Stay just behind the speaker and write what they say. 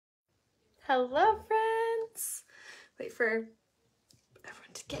Hello, friends. Wait for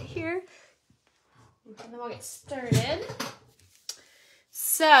everyone to get here. And then we'll get started.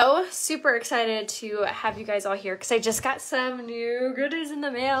 So, super excited to have you guys all here because I just got some new goodies in the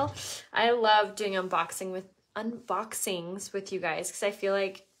mail. I love doing unboxings with you guys because I feel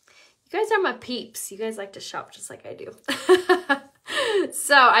like you guys are my peeps. You guys like to shop just like I do.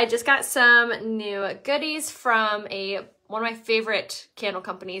 So, I just got some new goodies from one of my favorite candle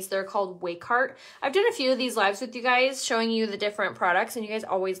companies. They're called Wakeheart. I've done a few of these lives with you guys showing you the different products and you guys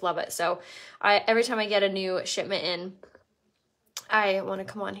always love it. So every time I get a new shipment in, I want to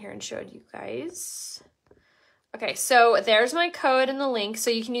come on here and show you guys. Okay, so there's my code in the link.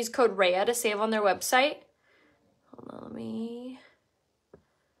 So you can use code Rhea to save on their website. Hold on, let me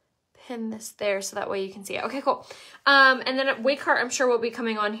pin this there so that way you can see it. Okay, cool. And then at Wakeheart, I'm sure will be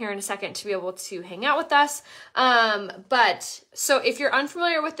coming on here in a second to be able to hang out with us. But so if you're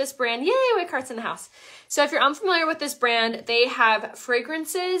unfamiliar with this brand, yay, Wakeheart's in the house. So if you're unfamiliar with this brand, they have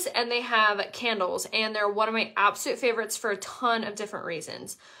fragrances and they have candles, and they're one of my absolute favorites for a ton of different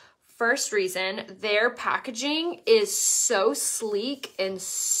reasons. First reason, their packaging is so sleek and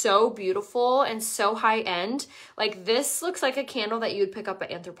so beautiful and so high end. Like, this looks like a candle that you would pick up at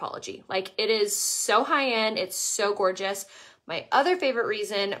Anthropologie. Like, it is so high end, it's so gorgeous. My other favorite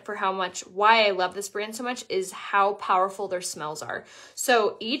reason for why I love this brand so much is how powerful their smells are.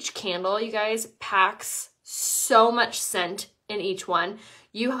 So each candle, you guys, packs so much scent in each one.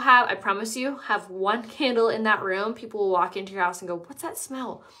 You have, I promise you, have one candle in that room. People will walk into your house and go, what's that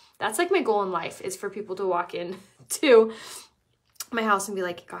smell? That's like my goal in life, is for people to walk in to my house and be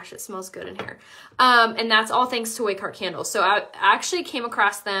like, gosh, it smells good in here. And that's all thanks to Wakeheart candles. So I actually came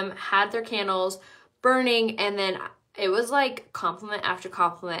across them, had their candles burning, and then it was like compliment after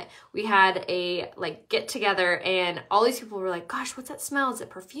compliment. We had a like get together and all these people were like, gosh, what's that smell? Is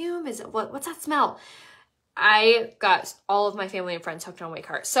it perfume? Is it what's that smell? I got all of my family and friends hooked on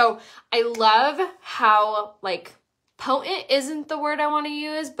Wakeheart. So I love how like potent isn't the word I want to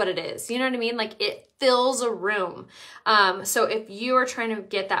use, but it is. You know what I mean? Like, it fills a room. So if you are trying to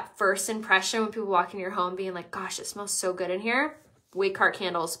get that first impression when people walk in your home being like, gosh, it smells so good in here, Wakeheart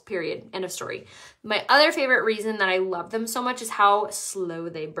candles, period. End of story. My other favorite reason that I love them so much is how slow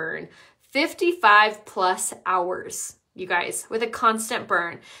they burn. 55 plus hours. You guys, with a constant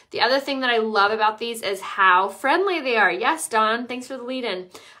burn. The other thing that I love about these is how friendly they are. Yes, Dawn, thanks for the lead in.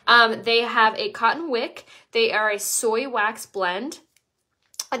 They have a cotton wick. They are a soy wax blend.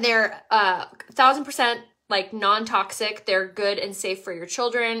 And they're 1000% like non-toxic. They're good and safe for your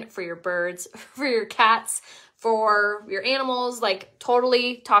children, for your birds, for your cats, for your animals, like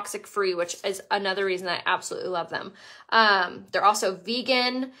totally toxic free, which is another reason I absolutely love them. They're also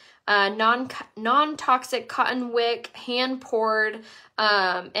vegan, non-toxic cotton wick, hand poured,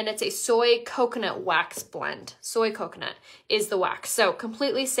 and it's a soy coconut wax blend. Soy coconut is the wax, so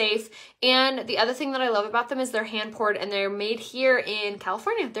completely safe. And the other thing that I love about them is they're hand poured and they're made here in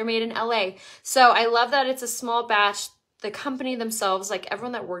California. They're made in LA. So I love that it's a small batch. The company themselves, like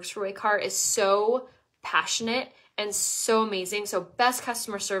everyone that works for Wakeheart, is so passionate and so amazing. So best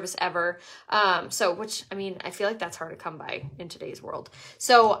customer service ever. Which, I mean, I feel like that's hard to come by in today's world.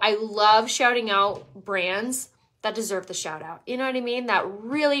 So I love shouting out brands that deserve the shout out. You know what I mean? That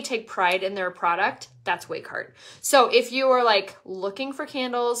really take pride in their product. That's Wakeheart. So if you are like looking for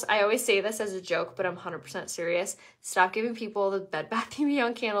candles, I always say this as a joke, but I'm 100% serious. Stop giving people the Bed Bath &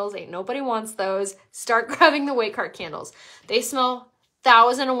 Beyond candles. Ain't nobody wants those. Start grabbing the Wakeheart candles. They smell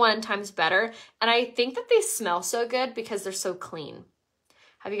 1001 times better. And I think that they smell so good because they're so clean.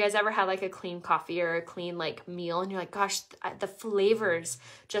 Have you guys ever had like a clean coffee or a clean like meal and you're like, gosh, the flavors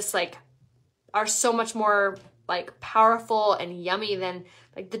just like are so much more like powerful and yummy than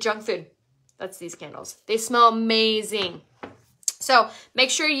like the junk food? That's these candles. They smell amazing. So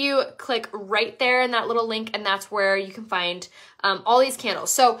make sure you click right there in that little link, and that's where you can find all these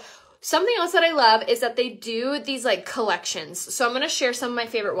candles. So something else that I love is that they do these like collections. So I'm going to share some of my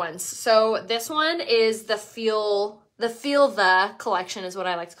favorite ones. So this one is the Feel the collection is what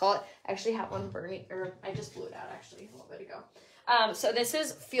I like to call it. I actually have one burning, or I just blew it out actually a little bit ago. So this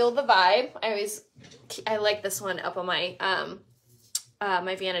is Feel the Vibe. I like this one up on my,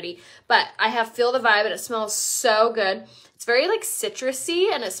 my vanity, but I have Feel the Vibe and it smells so good. It's very like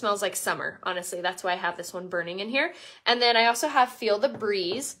citrusy and it smells like summer. Honestly, that's why I have this one burning in here. And then I also have Feel the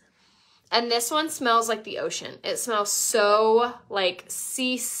Breeze. And this one smells like the ocean. It smells so like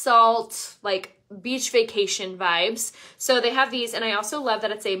sea salt, like beach vacation vibes. So they have these, and I also love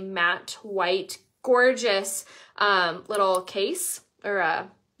that it's a matte white, gorgeous little case, or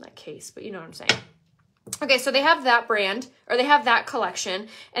not case, but you know what I'm saying. Okay, so they have that brand, or they have that collection.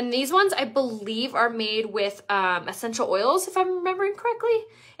 And these ones, I believe, are made with essential oils, if I'm remembering correctly.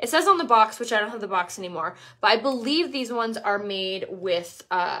 It says on the box, which I don't have the box anymore, but I believe these ones are made with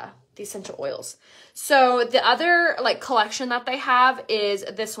the essential oils. So the other like collection that they have is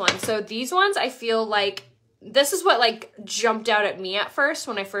this one. So these ones, I feel like this is what like jumped out at me at first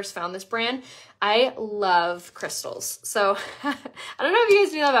when I first found this brand. I love crystals. So I don't know if you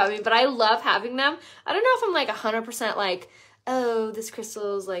guys know about me, but I love having them. I don't know if I'm like 100% like, oh, this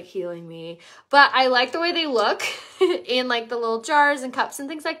crystal is like healing me, but I like the way they look in like the little jars and cups and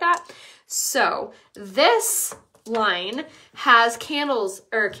things like that. So this line has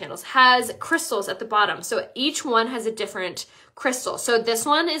has crystals at the bottom. So each one has a different crystal. So this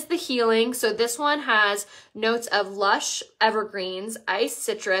one is the healing. So this one has notes of lush evergreens, ice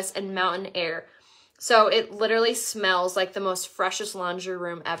citrus, and mountain air. So it literally smells like the most freshest laundry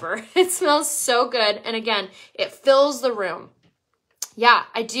room ever. It smells so good. And again, it fills the room. Yeah,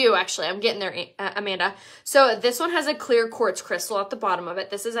 I do actually. I'm getting there, Amanda. So this one has a clear quartz crystal at the bottom of it.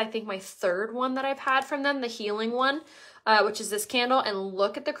 This is, I think, my third one that I've had from them, the healing one, which is this candle. And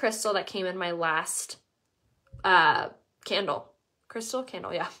look at the crystal that came in my last candle. Crystal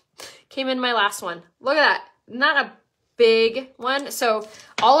candle, yeah. Came in my last one. Look at that. Not a big one. So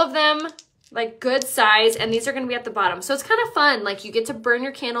all of them, like good size, and these are going to be at the bottom. So it's kind of fun. Like you get to burn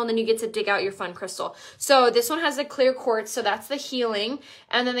your candle and then you get to dig out your fun crystal. So this one has a clear quartz. So that's the healing.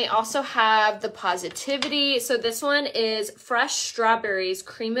 And then they also have the positivity. So this one is fresh strawberries,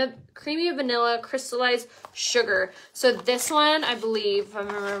 creamy vanilla, crystallized sugar. So this one, I believe, if I'm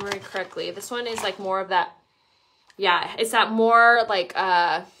remembering correctly, this one is like more of that. Yeah, it's that more like,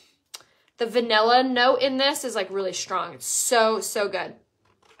 the vanilla note in this is like really strong. It's so, so good.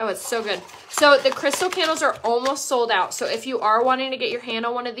 Oh, it's so good. So the crystal candles are almost sold out. So if you are wanting to get your hand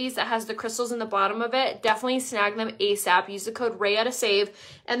on one of these that has the crystals in the bottom of it, definitely snag them ASAP. Use the code Rhea to save.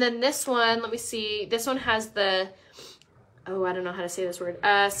 And then this one, let me see. This one has the, oh, I don't know how to say this word,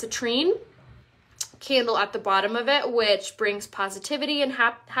 citrine candle at the bottom of it, which brings positivity and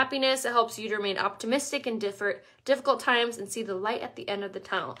happiness. It helps you to remain optimistic in difficult times and see the light at the end of the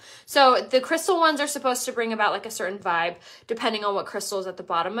tunnel. So the crystal ones are supposed to bring about like a certain vibe depending on what crystal is at the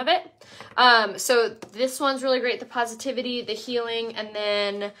bottom of it. So this one's really great, the positivity, the healing, and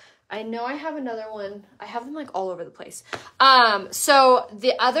then I know I have another one. I have them like all over the place. So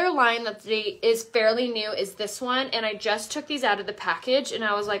the other line that is fairly new is this one. And I just took these out of the package and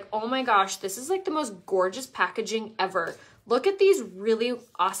I was like, oh my gosh, this is like the most gorgeous packaging ever. Look at these really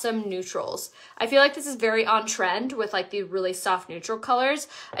awesome neutrals. I feel like this is very on trend with like the really soft neutral colors.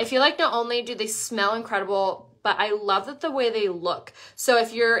 I feel like not only do they smell incredible, but I love that the way they look. So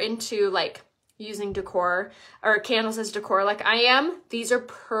if you're into like using decor or candles as decor like I am, these are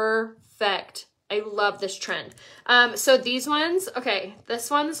perfect. I love this trend. So these ones, okay, this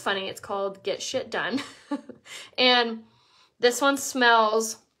one's funny. It's called Get Shit Done. And this one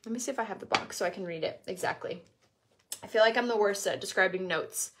smells, let me see if I have the box so I can read it exactly. I feel like I'm the worst at describing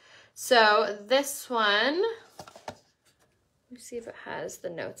notes. So this one, let me see if it has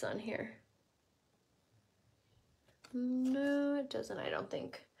the notes on here. No, it doesn't, I don't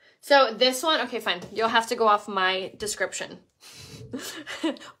think. So this one, okay, fine. You'll have to go off my description.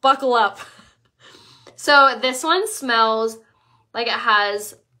 Buckle up. So this one smells like it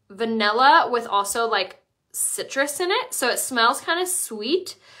has vanilla with also like citrus in it. So it smells kind of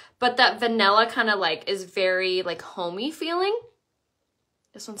sweet, but that vanilla kind of like is very like homey feeling.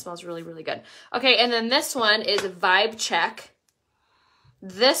 This one smells really, really good. Okay, and then this one is Vibe Check.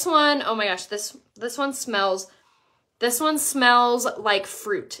 This one, oh my gosh, this one smells like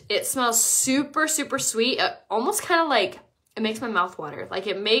fruit. It smells super, super sweet. It almost kind of like, it makes my mouth water. Like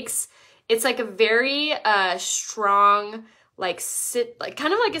it's like a very strong, like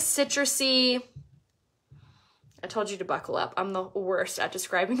kind of like a citrusy, I told you to buckle up. I'm the worst at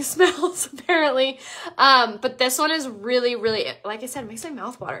describing smells, apparently. But this one is really, really, like I said, it makes my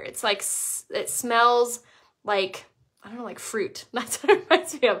mouth water. It's like, it smells like, I don't know, like fruit. That's what it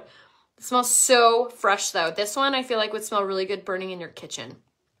reminds me of. It smells so fresh though. This one I feel like would smell really good burning in your kitchen.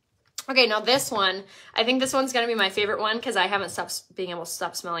 Okay, now this one, I think this one's gonna be my favorite one because I haven't stopped being able to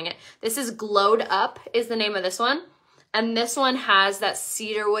stop smelling it. This is Glowed Up is the name of this one. And this one has that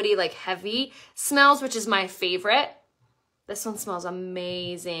cedarwoody, like heavy smells, which is my favorite. This one smells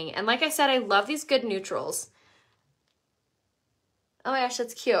amazing. And like I said, I love these good neutrals. Oh my gosh,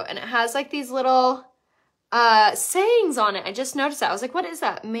 that's cute. And it has like these little sayings on it. I just noticed that. I was like, what is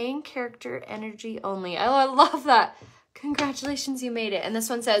that? Main character energy only. I love that. Congratulations, you made it. And this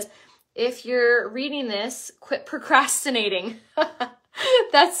one says, if you're reading this, quit procrastinating.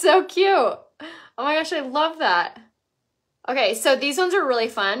 That's so cute. Oh my gosh, I love that. Okay, so these ones are really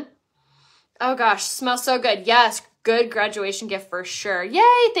fun. Oh gosh, smells so good. Yes, good graduation gift for sure.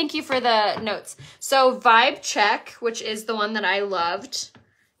 Yay, thank you for the notes. So Vibe Check, which is the one that I loved.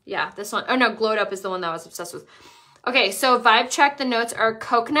 Yeah, this one. Oh no, Glowed Up is the one that I was obsessed with. Okay, so Vibe Check, the notes are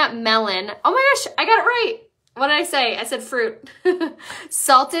coconut melon. Oh my gosh, I got it right. What did I say? I said fruit.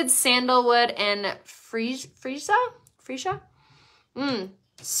 Salted sandalwood and freesia?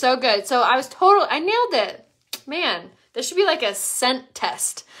 So good. So I nailed it. Man, this should be like a scent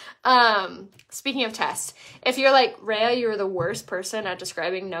test. Speaking of tests, if you're like, Rhea, you're the worst person at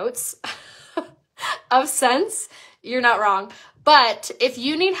describing notes of scents, you're not wrong. But if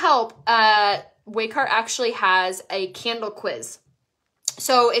you need help, Waycart actually has a candle quiz.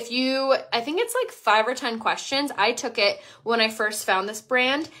 So I think it's like 5 or 10 questions. I took it when I first found this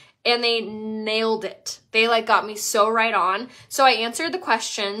brand and they nailed it. They like got me so right on. So I answered the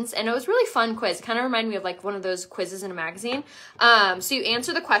questions and it was a really fun quiz. It kind of reminded me of like one of those quizzes in a magazine. So you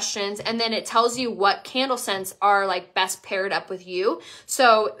answer the questions and then it tells you what candle scents are like best paired up with you.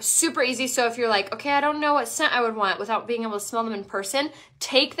 So super easy. So if you're like, okay, I don't know what scent I would want without being able to smell them in person,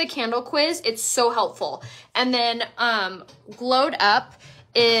 take the candle quiz. It's so helpful. And then Glowed Up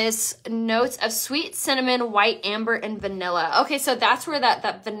is notes of sweet cinnamon, white amber, and vanilla. Okay, so that's where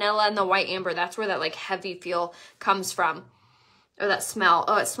that vanilla and the white amber, that's where that like heavy feel comes from. Or that smell.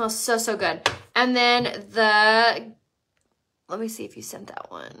 Oh, it smells so, so good. And then let me see if you sent that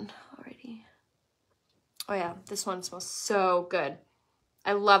one already. Oh yeah, this one smells so good.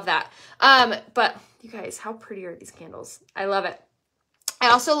 I love that. But you guys, how pretty are these candles? I love it. I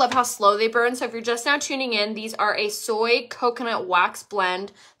also love how slow they burn. So if you're just now tuning in, these are a soy coconut wax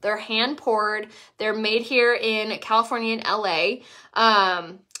blend. They're hand poured. They're made here in California and LA.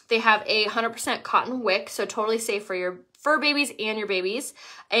 They have a 100% cotton wick, so totally safe for your fur babies and your babies.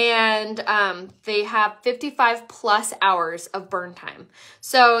 And they have 55 plus hours of burn time.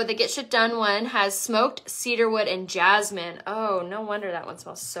 So the Get Shit Done one has smoked cedarwood and jasmine. Oh, no wonder that one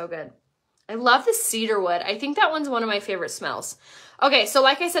smells so good. I love the cedarwood. I think that one's one of my favorite smells. Okay, so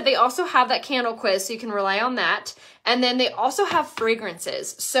like I said, they also have that candle quiz, so you can rely on that. And then they also have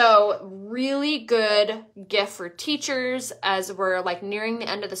fragrances. So really good gift for teachers as we're like nearing the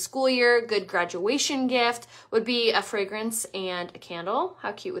end of the school year. Good graduation gift would be a fragrance and a candle.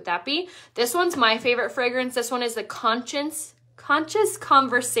 How cute would that be? This one's my favorite fragrance. This one is the Conscious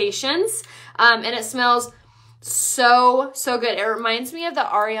Conversations. And it smells so good. It reminds me of the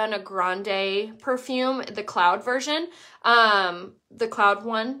Ariana Grande perfume, the Cloud version, the Cloud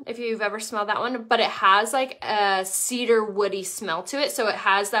one, if you've ever smelled that one, but it has like a cedar woody smell to it. So it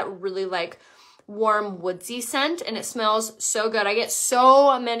has that really like warm woodsy scent and it smells so good. I get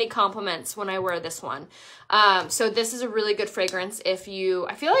so many compliments when I wear this one. So this is a really good fragrance I feel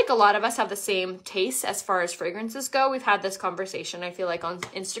like a lot of us have the same taste as far as fragrances go. We've had this conversation, I feel like, on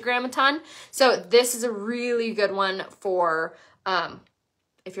Instagram a ton. So this is a really good one for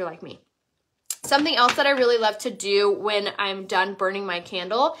if you're like me. Something else that I really love to do when I'm done burning my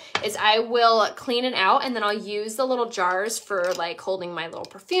candle is I will clean it out and then I'll use the little jars for like holding my little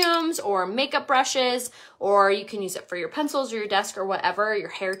perfumes or makeup brushes, or you can use it for your pencils or your desk or whatever, your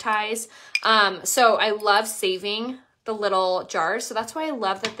hair ties. So I love saving the little jars. So that's why I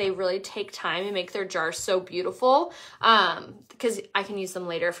love that they really take time and make their jars so beautiful, because I can use them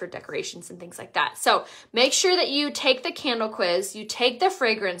later for decorations and things like that. So make sure that you take the candle quiz, you take the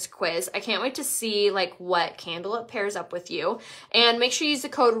fragrance quiz. I can't wait to see like what candle it pairs up with you. And make sure you use the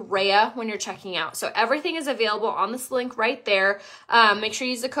code Rhea when you're checking out. So everything is available on this link right there. Make sure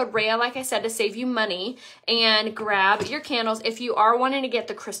you use the code Rhea, like I said, to save you money and grab your candles. If you are wanting to get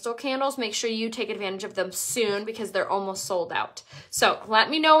the crystal candles, make sure you take advantage of them soon because they're almost sold out. So let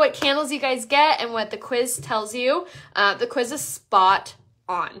me know what candles you guys get and what the quiz tells you. The quiz is spot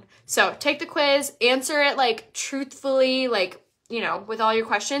on. So take the quiz, answer it like truthfully, like, you know, with all your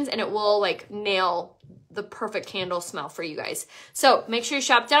questions, and it will like nail the perfect candle smell for you guys. So make sure you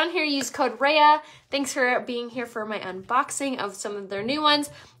shop down here, use code Rhea. Thanks for being here for my unboxing of some of their new ones.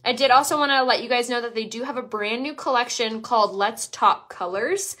 I did also want to let you guys know that they do have a brand new collection called Let's Talk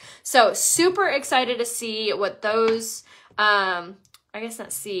Colors. So super excited to see what those,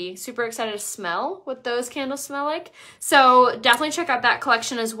 super excited to smell what those candles smell like. So definitely check out that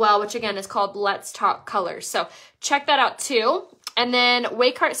collection as well, which again is called Let's Talk Colors. So check that out too. And then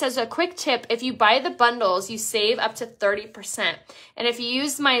Waycart says a quick tip, if you buy the bundles, you save up to 30%. And if you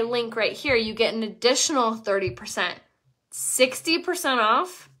use my link right here, you get an additional 30%. 60%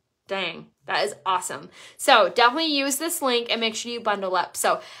 off? Dang, that is awesome. So definitely use this link and make sure you bundle up.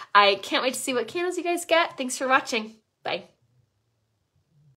 So I can't wait to see what candles you guys get. Thanks for watching. Bye.